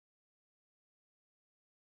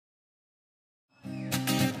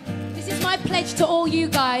pledge to all you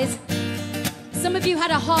guys. Some of you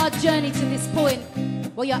had a hard journey to this point.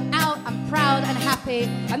 Well, you're out and proud and happy.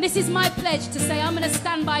 And this is my pledge to say I'm going to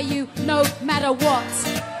stand by you no matter what.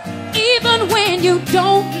 Even when you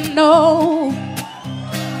don't know,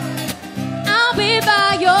 I'll be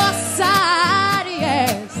by your side,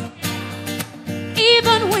 yes.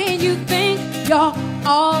 Even when you think you're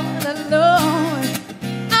all alone,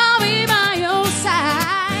 I'll be by your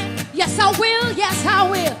side. Yes, I will, yes, I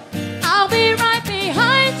will. I'll be right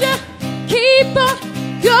behind you. Keep on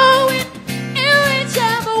going in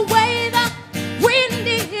whichever way the wind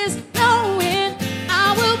is blowing.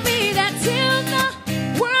 I will be there till the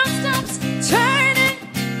world stops turning.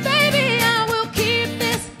 Baby, I will keep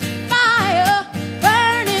this fire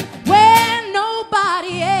burning where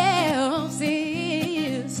nobody else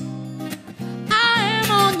is. I am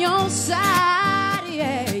on your side,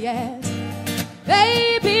 yeah, yes.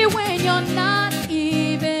 Baby, when you're not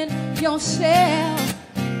even yourself,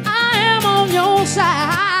 on your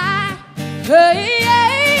side. Hey,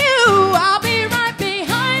 hey, I'll be right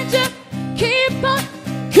behind you. Keep on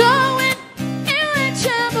going in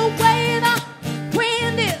whichever way the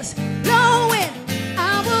wind is blowing.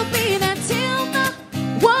 I will be there till the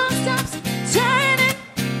world stops turning.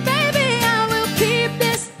 Baby, I will keep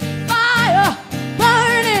this fire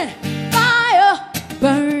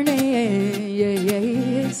burning,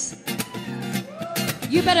 yes.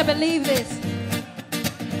 You better believe this.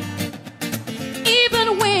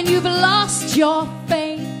 Even when you've lost your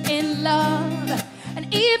faith in love, and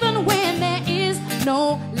even when there is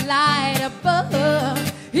no light above,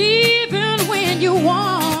 even when you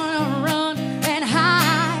wanna run and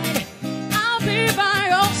hide, I'll be by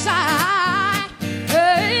your side.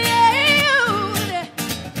 Hey,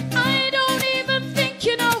 I don't even think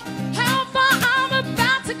you know how far I'm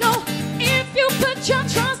about to go. If you put your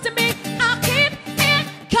trust in me, I'll keep it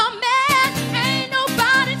coming. Ain't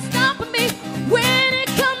nobody stopping me. When it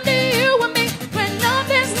comes to you and me, when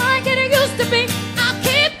nothing's like it used to be, I'll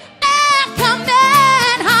keep it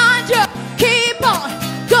coming. Hide you, keep on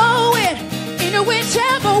going in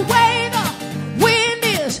whichever way the wind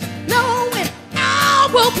is blowing. I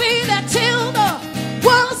will be there till the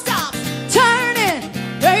world stops turning.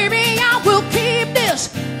 Baby, I will keep this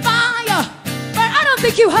fire. But I don't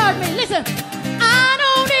think you heard me. Listen, I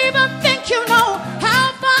don't even think you know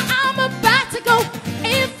how far I'm about to go.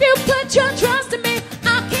 If you put your trust in me,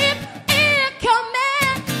 I'll keep it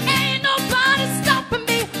coming. Ain't nobody stopping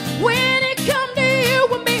me. When it comes to you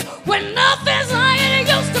and me, when nothing's like it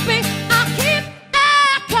used to be, I'll keep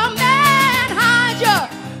it coming. Hide you,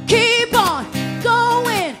 keep on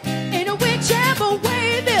going in whichever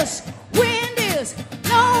way this wind is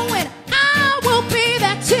blowing. I will be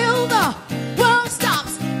there till the world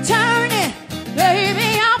stops turning.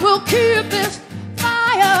 Baby, I will keep this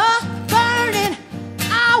fire burning.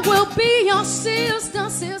 I will be your sister,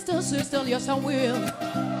 sister, sister, yes I will.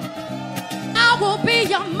 I will be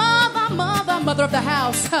your mother, mother, mother of the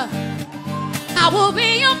house. I will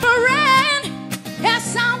be your friend,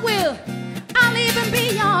 yes I will. I'll even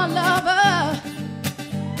be your lover.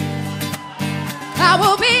 I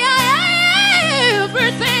will be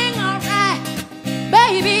everything, alright.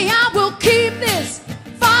 Baby, I will keep this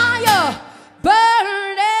fire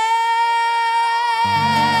burning.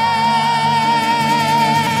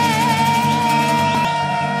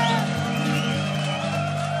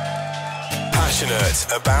 Passionate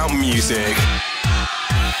about music.